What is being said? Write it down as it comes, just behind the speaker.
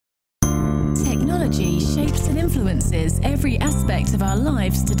technology shapes and influences every aspect of our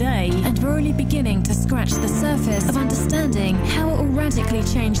lives today, and we're only beginning to scratch the surface of understanding how it will radically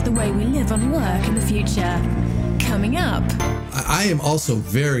change the way we live and work in the future. Coming up. I am also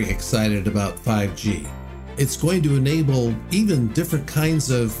very excited about 5G. It's going to enable even different kinds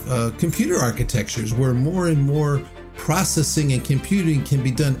of computer architectures where more and more processing and computing can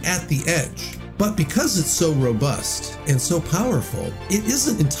be done at the edge. But because it's so robust and so powerful, it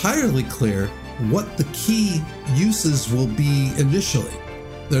isn't entirely clear what the key uses will be initially.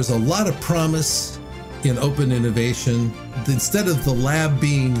 There's a lot of promise in open innovation. Instead of the lab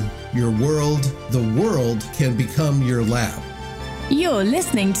being your world, the world can become your lab. You're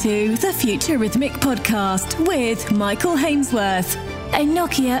listening to the Futurhythmic Podcast with Michael Hainsworth, a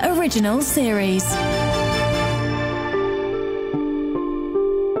Nokia original series.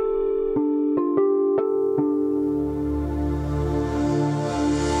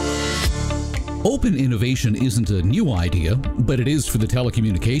 Open innovation isn't a new idea, but it is for the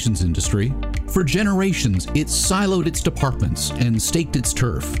telecommunications industry. For generations, it siloed its departments and staked its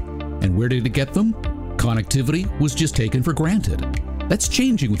turf. And where did it get them? Connectivity was just taken for granted. That's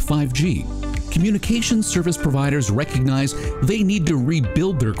changing with 5G. Communications service providers recognize they need to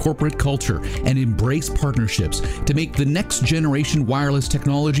rebuild their corporate culture and embrace partnerships to make the next generation wireless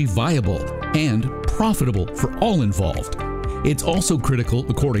technology viable and profitable for all involved. It's also critical,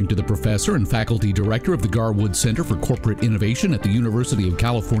 according to the professor and faculty director of the Garwood Center for Corporate Innovation at the University of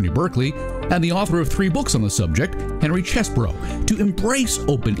California Berkeley and the author of 3 books on the subject, Henry Chesbrough, to embrace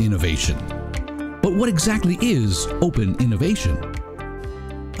open innovation. But what exactly is open innovation?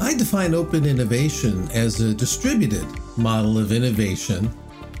 I define open innovation as a distributed model of innovation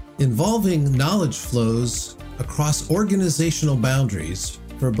involving knowledge flows across organizational boundaries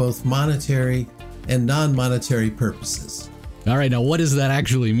for both monetary and non-monetary purposes. All right, now what does that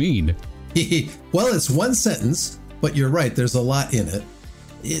actually mean? Well, it's one sentence, but you're right, there's a lot in it.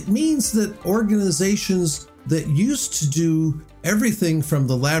 It means that organizations that used to do everything from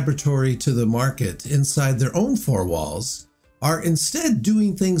the laboratory to the market inside their own 4 walls are instead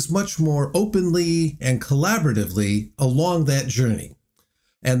doing things much more openly and collaboratively along that journey.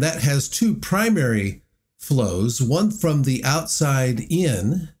 And that has 2 primary flows, one from the outside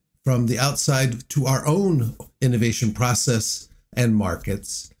in, from the outside to our own innovation process and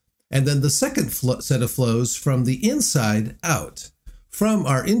markets. And then the second set of flows from the inside out, from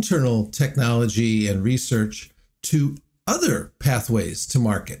our internal technology and research to other pathways to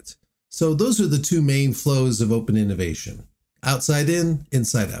market. So those are the 2 main flows of open innovation, outside in,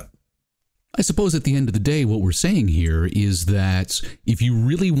 inside out. I suppose at the end of the day, what we're saying here is that if you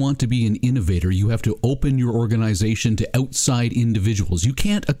really want to be an innovator, you have to open your organization to outside individuals. You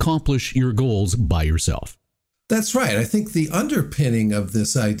can't accomplish your goals by yourself. That's right. I think the underpinning of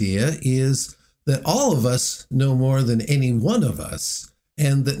this idea is that all of us know more than any one of us,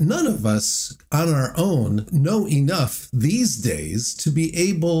 and that none of us on our own know enough these days to be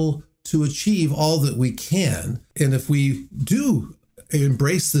able to achieve all that we can. And if we do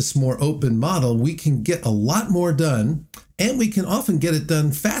embrace this more open model, we can get a lot more done, and we can often get it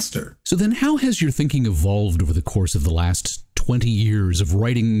done faster. So then how has your thinking evolved over the course of the last 20 years of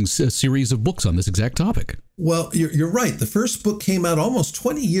writing a series of books on this exact topic? Well, you're right. The first book came out almost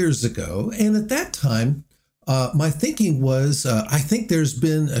 20 years ago, and at that time, my thinking was, I think there's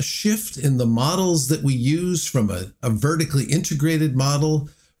been a shift in the models that we use from a vertically integrated model,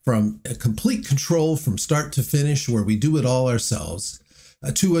 from a complete control from start to finish where we do it all ourselves,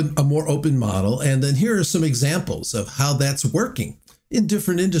 to a more open model. And then here are some examples of how that's working in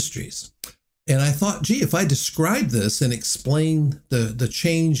different industries. And I thought, gee, if I describe this and explain the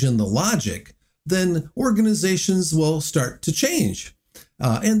change in the logic, then organizations will start to change.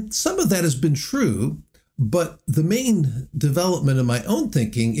 And some of that has been true, but the main development in my own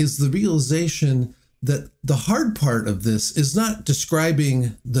thinking is the realization that the hard part of this is not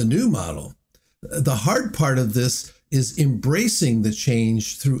describing the new model. The hard part of this is embracing the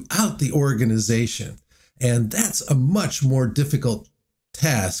change throughout the organization. And that's a much more difficult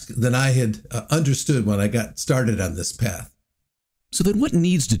task than I had understood when I got started on this path. So then what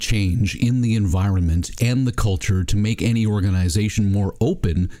needs to change in the environment and the culture to make any organization more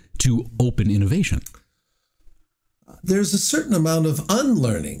open to open innovation? There's a certain amount of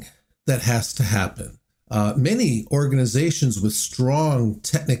unlearning that has to happen. Many organizations with strong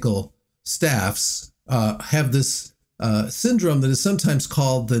technical staffs have this syndrome that is sometimes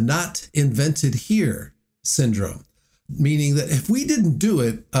called the not invented here syndrome, meaning that if we didn't do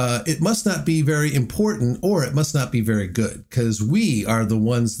it, it must not be very important or it must not be very good because we are the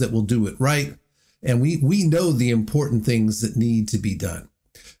ones that will do it right. And we know the important things that need to be done.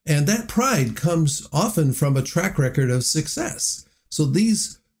 And that pride comes often from a track record of success. So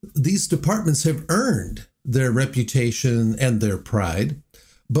these departments have earned their reputation and their pride,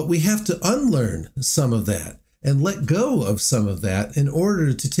 but we have to unlearn some of that and let go of some of that in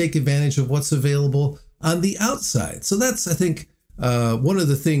order to take advantage of what's available on the outside. So that's, I think, one of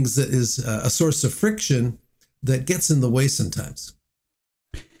the things that is a source of friction that gets in the way sometimes.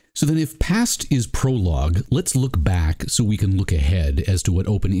 So then if past is prologue, let's look back so we can look ahead as to what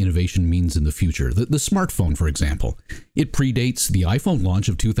open innovation means in the future. The smartphone, for example. It predates the iPhone launch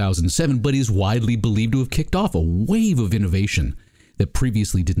of 2007, but is widely believed to have kicked off a wave of innovation that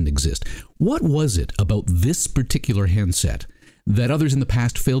previously didn't exist. What was it about this particular handset that others in the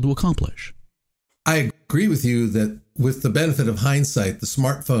past failed to accomplish? I agree with you that with the benefit of hindsight, the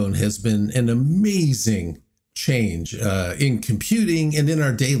smartphone has been an amazing change in computing and in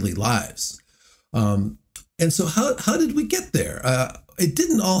our daily lives. And so how did we get there? It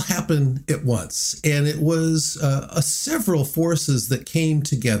didn't all happen at once, and it was several forces that came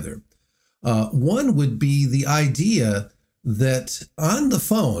together. One would be the idea that on the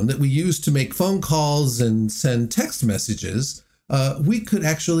phone that we use to make phone calls and send text messages, we could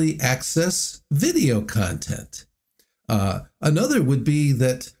actually access video content. Another would be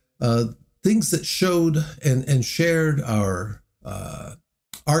that things that showed and shared our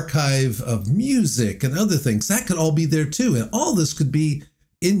archive of music and other things, that could all be there too. And all this could be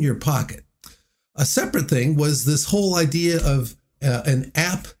in your pocket. A separate thing was this whole idea of an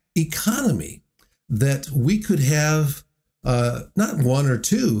app economy, that we could have not one or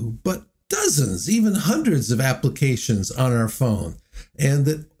two, but dozens, even hundreds of applications on our phone, and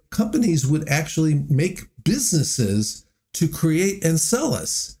that companies would actually make businesses to create and sell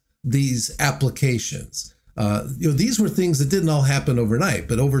us these applications. These were things that didn't all happen overnight,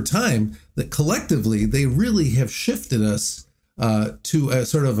 but over time, that collectively, they really have shifted us to a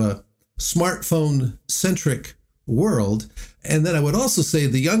sort of a smartphone-centric world. And then I would also say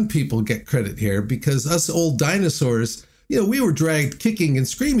the young people get credit here, because us old dinosaurs, we were dragged kicking and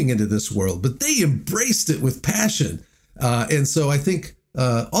screaming into this world, but they embraced it with passion. And so I think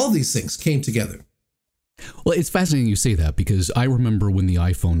all these things came together. Well, it's fascinating you say that, because I remember when the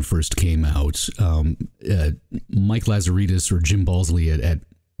iPhone first came out, Mike Lazaridis or Jim Balsley at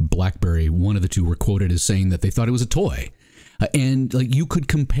BlackBerry, one of the two, were quoted as saying that they thought it was a toy. And you could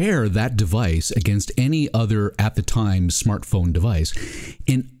compare that device against any other, at the time, smartphone device.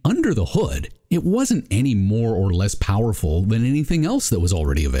 And under the hood, it wasn't any more or less powerful than anything else that was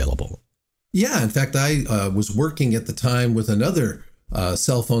already available. Yeah, in fact, I was working at the time with another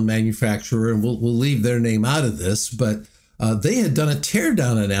cell phone manufacturer, and we'll leave their name out of this, but they had done a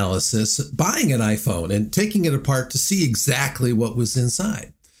teardown analysis buying an iPhone and taking it apart to see exactly what was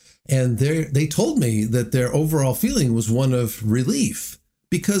inside. And they told me that their overall feeling was one of relief,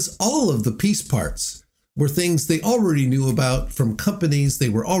 because all of the piece parts were things they already knew about from companies they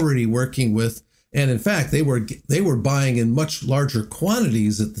were already working with. And in fact, they were buying in much larger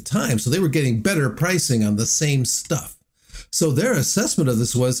quantities at the time. So they were getting better pricing on the same stuff. So their assessment of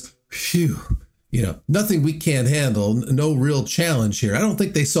this was, phew, nothing we can't handle, no real challenge here. I don't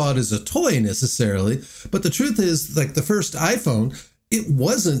think they saw it as a toy necessarily, but the truth is, like the first iPhone, it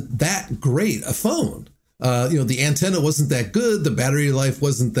wasn't that great a phone. The antenna wasn't that good. The battery life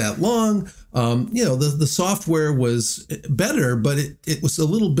wasn't that long. The software was better, but it was a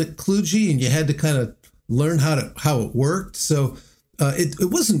little bit kludgy, and you had to kind of learn how it worked. So it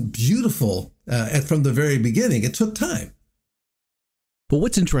wasn't beautiful from the very beginning. It took time. But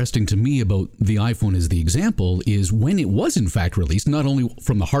what's interesting to me about the iPhone as the example is when it was in fact released, not only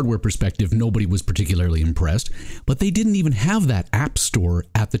from the hardware perspective, nobody was particularly impressed, but they didn't even have that app store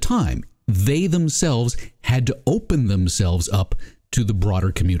at the time. They themselves had to open themselves up to the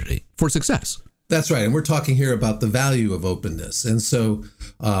broader community for success. That's right. And we're talking here about the value of openness. And so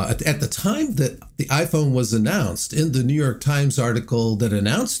at the time that the iPhone was announced, in the New York Times article that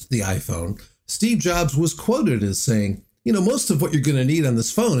announced the iPhone, Steve Jobs was quoted as saying, most of what you're going to need on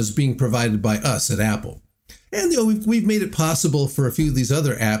this phone is being provided by us at Apple. And we've made it possible for a few of these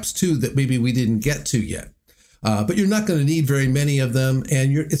other apps too that maybe we didn't get to yet. But you're not going to need very many of them,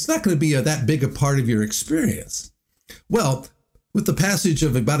 and it's not going to be that big a part of your experience. Well, with the passage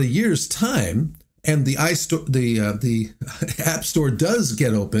of about a year's time, and the App Store does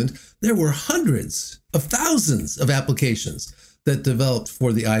get opened, there were hundreds of thousands of applications that developed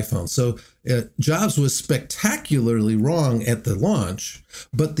for the iPhone. So Jobs was spectacularly wrong at the launch,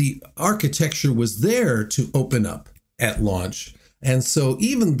 but the architecture was there to open up at launch. And so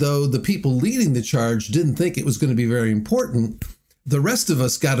even though the people leading the charge didn't think it was going to be very important, the rest of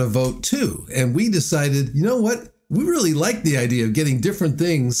us got a vote too. And we decided, you know what? we really like the idea of getting different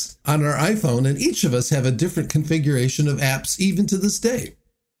things on our iPhone, and each of us have a different configuration of apps even to this day.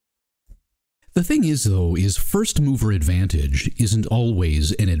 The thing is, though, is first mover advantage isn't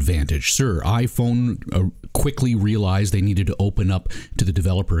always an advantage. Sir, iPhone quickly realized they needed to open up to the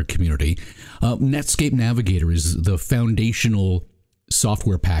developer community. Netscape Navigator is the foundational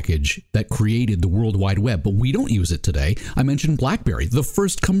software package that created the World Wide Web, but we don't use it today. I mentioned BlackBerry, the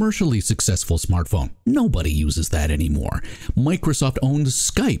first commercially successful smartphone. Nobody uses that anymore. Microsoft owned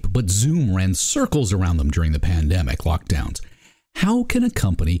Skype, but Zoom ran circles around them during the pandemic lockdowns. How can a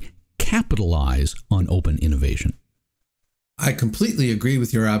company capitalize on open innovation? I completely agree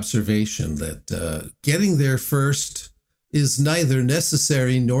with your observation that getting there first is neither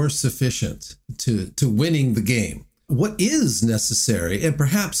necessary nor sufficient to winning the game. What is necessary and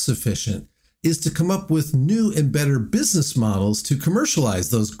perhaps sufficient is to come up with new and better business models to commercialize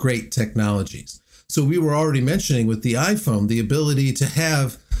those great technologies. So we were already mentioning with the iPhone, the ability to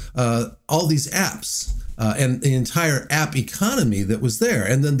have all these apps and the entire app economy that was there.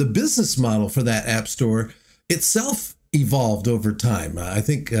 And then the business model for that app store itself evolved over time. I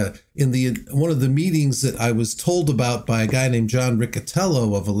think in one of the meetings that I was told about by a guy named John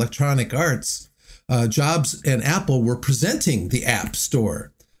Riccatello of Electronic Arts, Jobs and Apple were presenting the App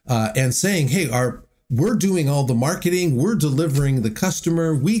Store and saying, hey, we're doing all the marketing, we're delivering the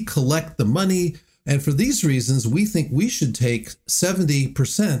customer, we collect the money, and for these reasons, we think we should take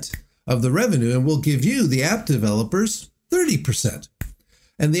 70% of the revenue and we'll give you, the app developers, 30%.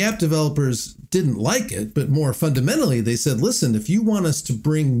 And the app developers didn't like it, but more fundamentally, they said, listen, if you want us to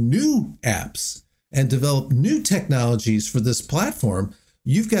bring new apps and develop new technologies for this platform,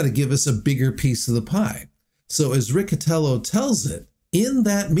 you've got to give us a bigger piece of the pie. So as Riccatello tells it, in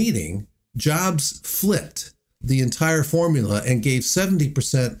that meeting, Jobs flipped the entire formula and gave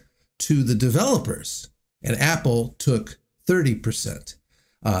 70% to the developers, and Apple took 30%.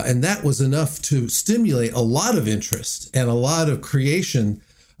 And that was enough to stimulate a lot of interest and a lot of creation.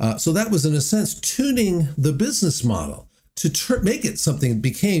 So that was, in a sense, tuning the business model to make it something that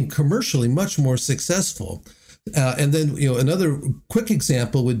became commercially much more successful. And then, another quick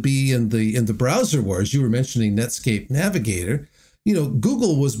example would be in the browser wars. You were mentioning Netscape Navigator.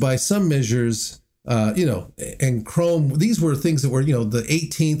 Google was, by some measures, and Chrome. These were things that were, the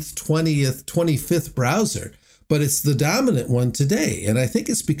 18th, 20th, 25th browser, but it's the dominant one today. And I think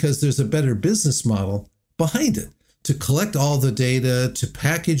it's because there's a better business model behind it to collect all the data, to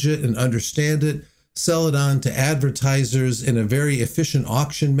package it and understand it, sell it on to advertisers in a very efficient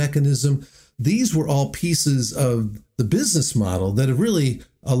auction mechanism. These were all pieces of the business model that have really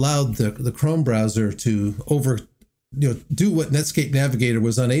allowed the Chrome browser to do what Netscape Navigator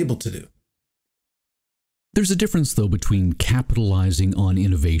was unable to do. There's a difference, though, between capitalizing on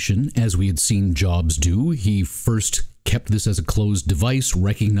innovation, as we had seen Jobs do. He first kept this as a closed device,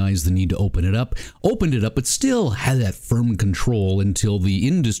 recognized the need to opened it up, but still had that firm control until the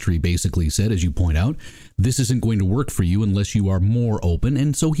industry basically said, as you point out, this isn't going to work for you unless you are more open.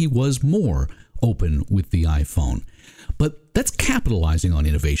 And so he was more open with the iPhone. But that's capitalizing on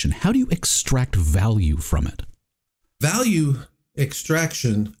innovation. How do you extract value from it? Value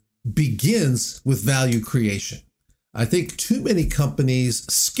extraction begins with value creation. I think too many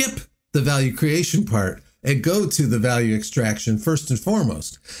companies skip the value creation part and go to the value extraction first and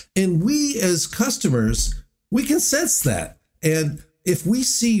foremost. And we as customers, we can sense that. And if we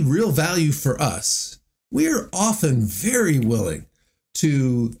see real value for us, we are often very willing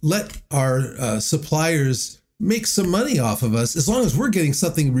to let our suppliers make some money off of us as long as we're getting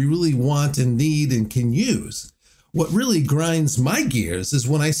something we really want and need and can use. What really grinds my gears is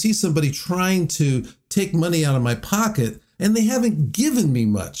when I see somebody trying to take money out of my pocket and they haven't given me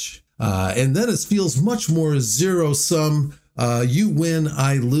much. And then it feels much more zero sum, you win,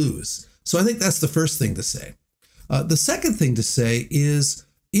 I lose. So I think that's the first thing to say. The second thing to say is,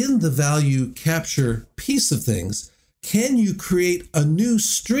 in the value capture piece of things, can you create a new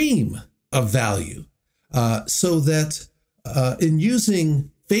stream of value so that in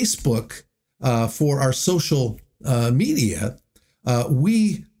using Facebook for our social media,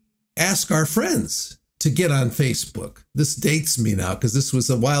 we ask our friends to get on Facebook. This dates me now because this was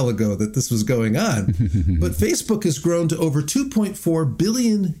a while ago that this was going on. But Facebook has grown to over 2.4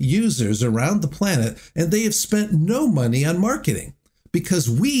 billion users around the planet, and they have spent no money on marketing because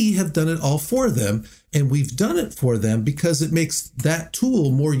we have done it all for them. And we've done it for them because it makes that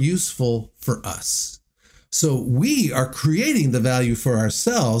tool more useful for us. So we are creating the value for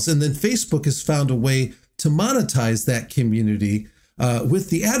ourselves. And then Facebook has found a way to monetize that community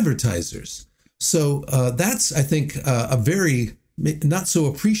with the advertisers. So that's, I think, a very not so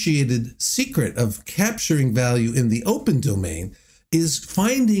appreciated secret of capturing value in the open domain is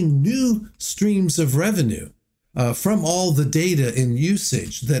finding new streams of revenue from all the data and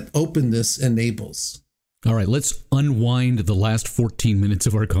usage that openness enables. All right, let's unwind the last 14 minutes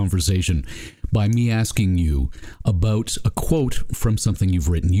of our conversation by me asking you about a quote from something you've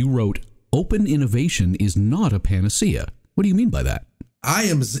written. You wrote, "Open innovation is not a panacea." What do you mean by that? I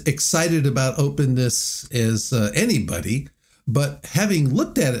am as excited about openness as anybody, but having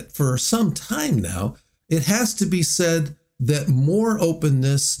looked at it for some time now, it has to be said that more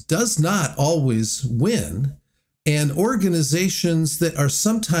openness does not always win, and organizations that are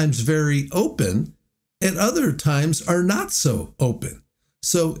sometimes very open at other times are not so open.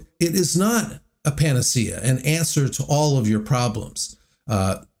 So it is not a panacea, an answer to all of your problems.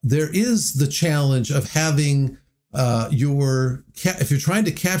 There is the challenge of having if you're trying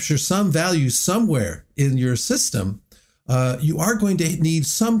to capture some value somewhere in your system, you are going to need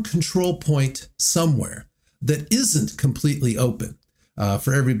some control point somewhere that isn't completely open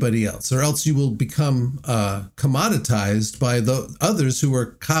for everybody else, or else you will become commoditized by the others who are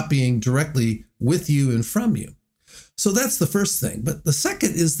copying directly with you and from you. So that's the first thing. But the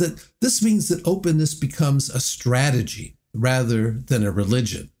second is that this means that openness becomes a strategy rather than a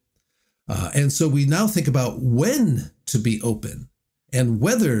religion. And so we now think about when to be open and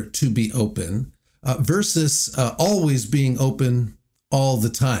whether to be open versus always being open all the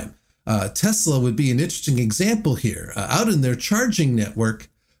time. Tesla would be an interesting example here. Out in their charging network,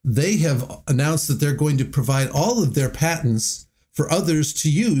 they have announced that they're going to provide all of their patents for others to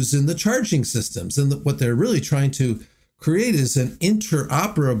use in the charging systems. And what they're really trying to create is an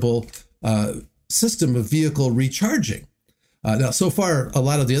interoperable system of vehicle recharging. Now, so far, a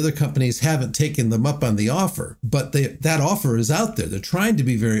lot of the other companies haven't taken them up on the offer, but that offer is out there. They're trying to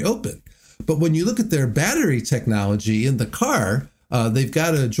be very open. But when you look at their battery technology in the car, they've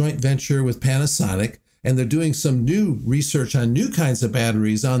got a joint venture with Panasonic, and they're doing some new research on new kinds of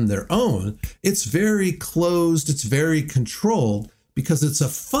batteries on their own. It's very closed. It's very controlled because it's a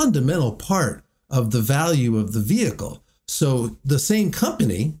fundamental part of the value of the vehicle. So the same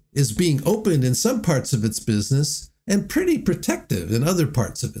company is being open in some parts of its business and pretty protective in other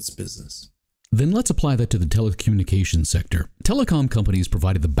parts of its business. Then let's apply that to the telecommunications sector. Telecom companies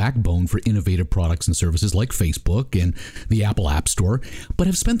provided the backbone for innovative products and services like Facebook and the Apple App Store, but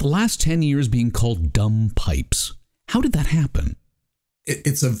have spent the last 10 years being called dumb pipes. How did that happen?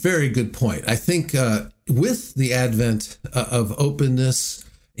 It's a very good point. I think with the advent of openness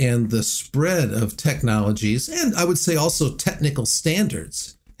and the spread of technologies, and I would say also technical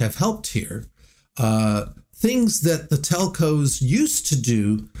standards have helped here, things that the telcos used to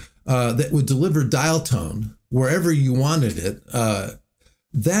do that would deliver dial tone wherever you wanted it,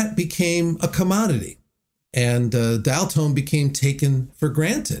 that became a commodity, and dial tone became taken for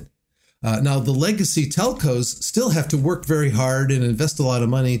granted. Now, the legacy telcos still have to work very hard and invest a lot of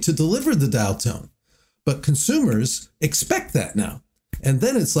money to deliver the dial tone, but consumers expect that now. And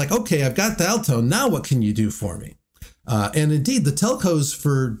then it's like, okay, I've got dial tone, now what can you do for me? And indeed, the telcos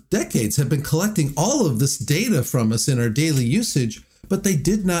for decades have been collecting all of this data from us in our daily usage, but they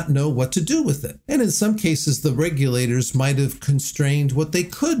did not know what to do with it. And in some cases, the regulators might have constrained what they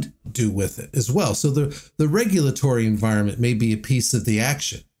could do with it as well. So the regulatory environment may be a piece of the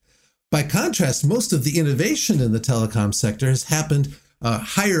action. By contrast, most of the innovation in the telecom sector has happened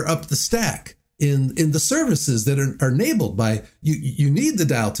higher up the stack in the services that are enabled by, you need the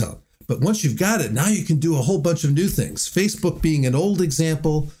dial tone. But once you've got it, now you can do a whole bunch of new things. Facebook being an old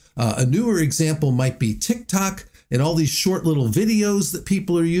example, a newer example might be TikTok and all these short little videos that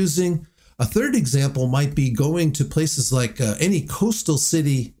people are using. A third example might be going to places like any coastal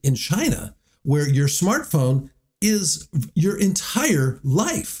city in China, where your smartphone is your entire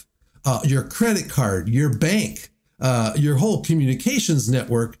life, your credit card, your bank, your whole communications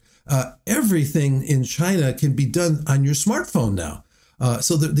network. Everything in China can be done on your smartphone now.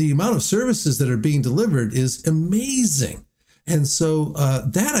 So the amount of services that are being delivered is amazing. And so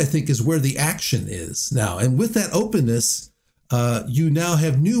that, I think, is where the action is now. And with that openness, you now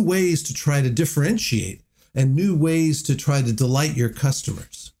have new ways to try to differentiate and new ways to try to delight your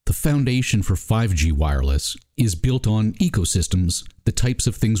customers. The foundation for 5G wireless is built on ecosystems, the types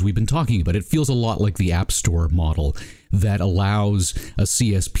of things we've been talking about. It feels a lot like the App Store model that allows a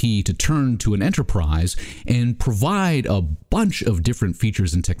CSP to turn to an enterprise and provide a bunch of different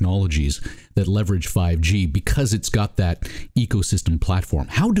features and technologies that leverage 5G because it's got that ecosystem platform.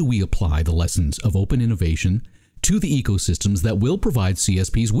 How do we apply the lessons of open innovation to the ecosystems that will provide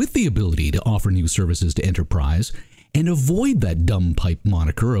CSPs with the ability to offer new services to enterprise and avoid that dumb pipe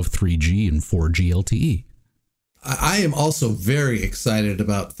moniker of 3G and 4G LTE? I am also very excited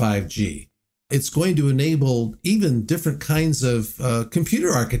about 5G. It's going to enable even different kinds of computer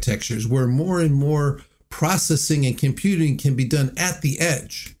architectures where more and more processing and computing can be done at the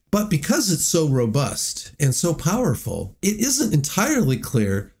edge. But because it's so robust and so powerful, it isn't entirely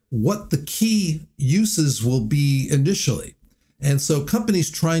clear what the key uses will be initially. And so companies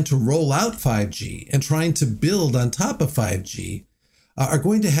trying to roll out 5G and trying to build on top of 5G are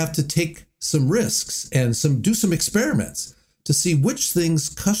going to have to take some risks and do some experiments to see which things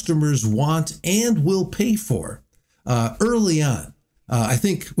customers want and will pay for early on. I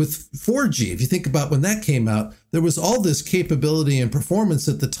think with 4G, if you think about when that came out, there was all this capability and performance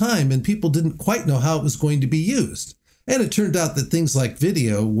at the time, and people didn't quite know how it was going to be used. And it turned out that things like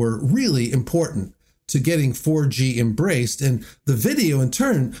video were really important to getting 4G embraced. And the video in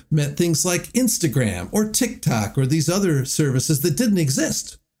turn meant things like Instagram or TikTok or these other services that didn't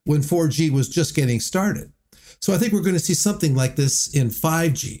exist when 4G was just getting started. So I think we're going to see something like this in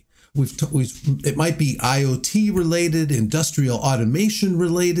 5G. It might be IoT related, industrial automation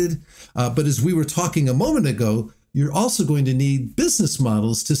related, but as we were talking a moment ago, you're also going to need business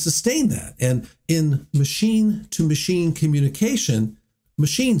models to sustain that. And in machine-to-machine communication,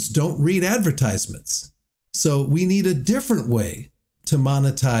 machines don't read advertisements. So we need a different way to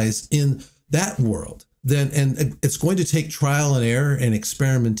monetize in that world. And it's going to take trial and error and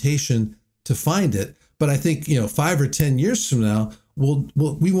experimentation to find it. But I think, 5 or 10 years from now,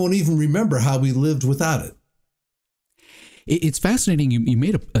 we won't even remember how we lived without it. It's fascinating. You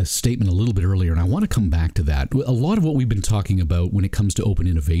made a statement a little bit earlier, and I want to come back to that. A lot of what we've been talking about when it comes to open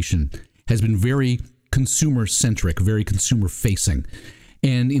innovation has been very consumer-centric, very consumer-facing.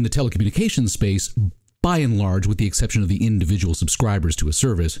 And in the telecommunications space, by and large, with the exception of the individual subscribers to a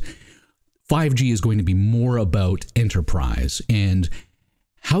service, 5G is going to be more about enterprise. And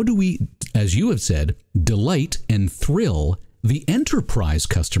how do we, as you have said, delight and thrill the enterprise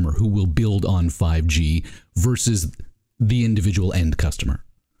customer who will build on 5G versus the individual end customer?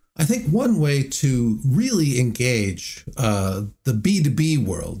 I think one way to really engage the B2B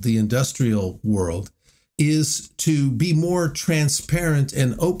world, the industrial world, is to be more transparent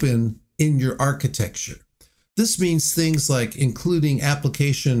and open in your architecture. This means things like including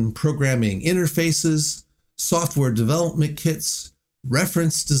application programming interfaces, software development kits,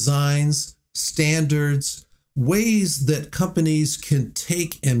 reference designs, standards, ways that companies can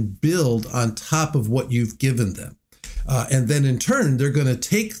take and build on top of what you've given them. And then in turn, they're going to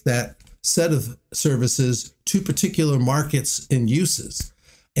take that set of services to particular markets and uses.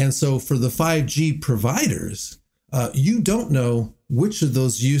 And so for the 5G providers, you don't know which of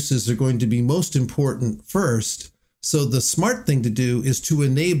those uses are going to be most important first. So the smart thing to do is to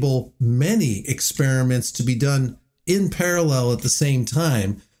enable many experiments to be done in parallel at the same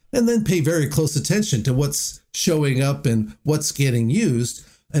time, and then pay very close attention to what's showing up and what's getting used.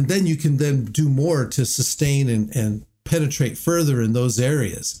 And then you can then do more to sustain and penetrate further in those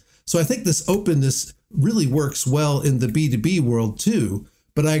areas. So I think this openness really works well in the B2B world too,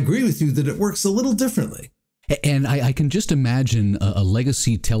 but I agree with you that it works a little differently. And I can just imagine a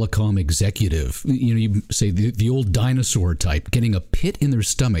legacy telecom executive, you say the old dinosaur type, getting a pit in their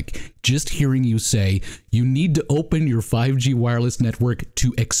stomach, just hearing you say, you need to open your 5G wireless network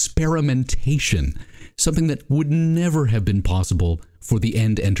to experimentation, something that would never have been possible for the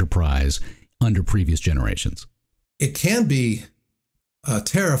end enterprise under previous generations. It can be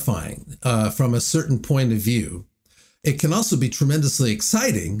terrifying from a certain point of view. It can also be tremendously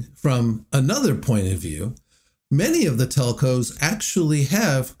exciting from another point of view. Many of the telcos actually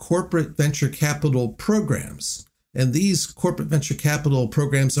have corporate venture capital programs, and these corporate venture capital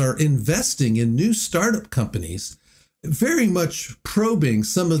programs are investing in new startup companies, very much probing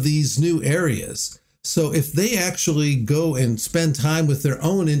some of these new areas. So if they actually go and spend time with their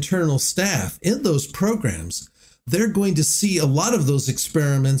own internal staff in those programs, they're going to see a lot of those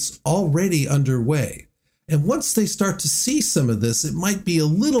experiments already underway. And once they start to see some of this, it might be a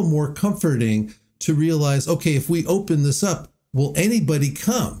little more comforting to realize, okay, if we open this up, will anybody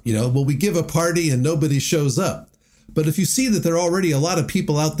come? Will we give a party and nobody shows up? But if you see that there are already a lot of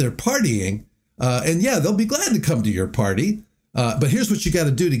people out there partying, and yeah, they'll be glad to come to your party, but here's what you got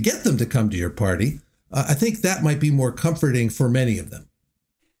to do to get them to come to your party. I think that might be more comforting for many of them.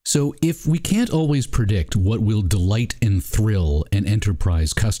 So if we can't always predict what will delight and thrill an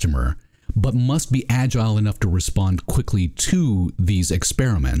enterprise customer, but must be agile enough to respond quickly to these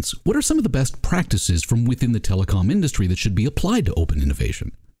experiments, what are some of the best practices from within the telecom industry that should be applied to open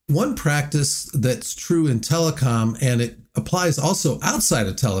innovation? One practice that's true in telecom, and it applies also outside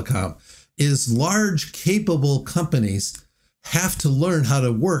of telecom, is large, capable companies have to learn how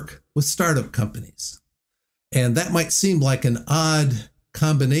to work with startup companies. And that might seem like an odd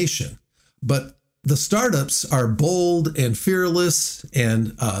combination, but the startups are bold and fearless,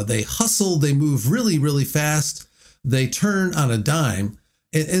 and they hustle, they move really, really fast, they turn on a dime.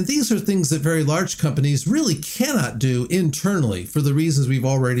 And these are things that very large companies really cannot do internally for the reasons we've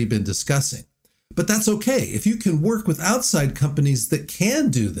already been discussing. But that's okay. If you can work with outside companies that can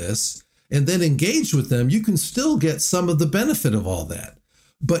do this and then engage with them, you can still get some of the benefit of all that.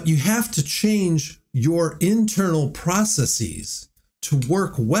 But you have to change your internal processes to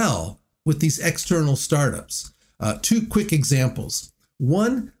work well with these external startups. Two quick examples.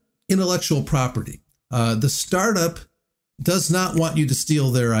 One, intellectual property. The startup does not want you to steal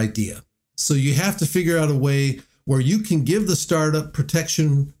their idea. So you have to figure out a way where you can give the startup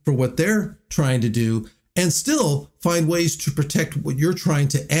protection for what they're trying to do and still find ways to protect what you're trying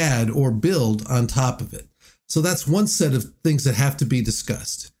to add or build on top of it. So that's one set of things that have to be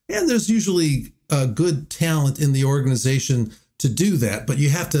discussed. And there's usually good talent in the organization to do that, but you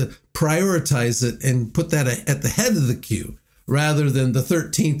have to prioritize it and put that at the head of the queue rather than the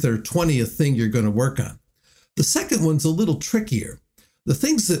 13th or 20th thing you're going to work on. The second one's a little trickier. The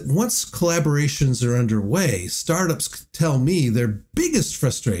things that once collaborations are underway, startups tell me their biggest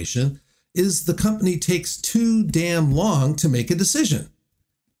frustration is the company takes too damn long to make a decision.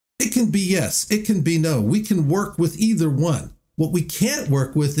 It can be yes, it can be no. We can work with either one. What we can't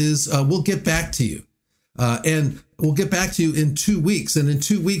work with is we'll get back to you. And we'll get back to you in 2 weeks. And in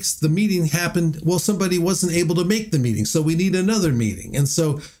 2 weeks, the meeting happened. Well, somebody wasn't able to make the meeting, so we need another meeting. And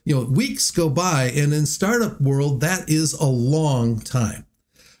so, weeks go by, and in startup world, that is a long time.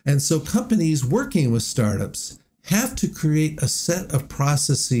 And so companies working with startups have to create a set of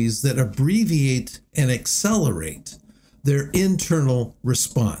processes that abbreviate and accelerate their internal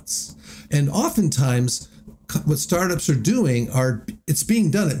response. And oftentimes, what startups are doing it's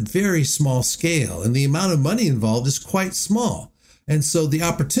being done at very small scale, and the amount of money involved is quite small. And so the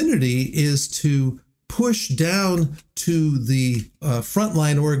opportunity is to push down to the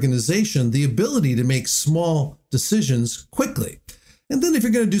frontline organization the ability to make small decisions quickly. And then if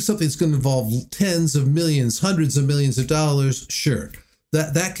you're going to do something that's going to involve tens of millions, hundreds of millions of dollars, sure,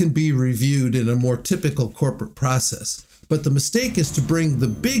 that can be reviewed in a more typical corporate process. But the mistake is to bring the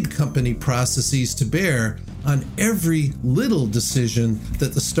big company processes to bear on every little decision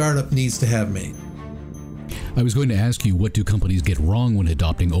that the startup needs to have made. I was going to ask you, what do companies get wrong when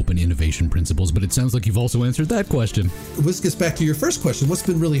adopting open innovation principles, but it sounds like you've also answered that question. This gets back to your first question. What's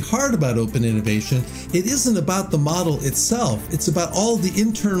been really hard about open innovation? It isn't about the model itself. It's about all the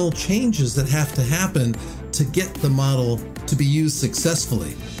internal changes that have to happen to get the model to be used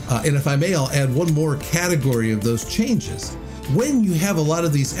successfully. And if I may, I'll add one more category of those changes. When you have a lot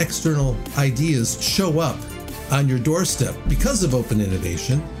of these external ideas show up on your doorstep because of open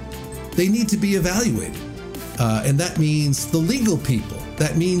innovation, they need to be evaluated. And that means the legal people.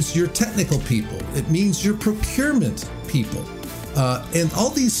 That means your technical people. It means your procurement people. And all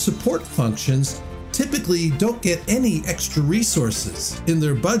these support functions typically don't get any extra resources in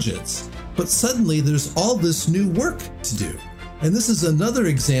their budgets, but suddenly there's all this new work to do. And this is another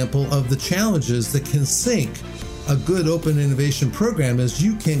example of the challenges that can sink a good open innovation program, as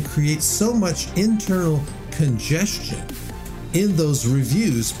you can create so much internal congestion in those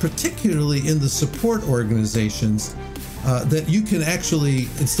reviews, particularly in the support organizations, that you can actually,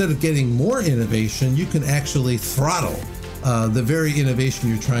 instead of getting more innovation, you can actually throttle the very innovation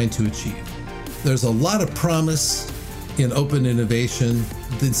you're trying to achieve. There's a lot of promise in open innovation.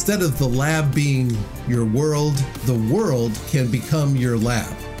 Instead of the lab being your world, the world can become your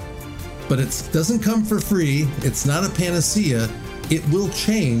lab. But it doesn't come for free. It's not a panacea. It will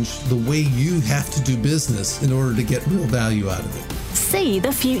change the way you have to do business in order to get real value out of it. See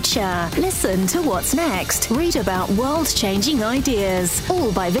the future. Listen to what's next. Read about world-changing ideas.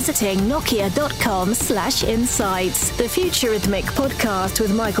 All by visiting nokia.com/insights. The Futurhythmic podcast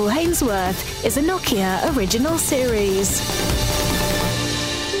with Michael Hainsworth is a Nokia original series.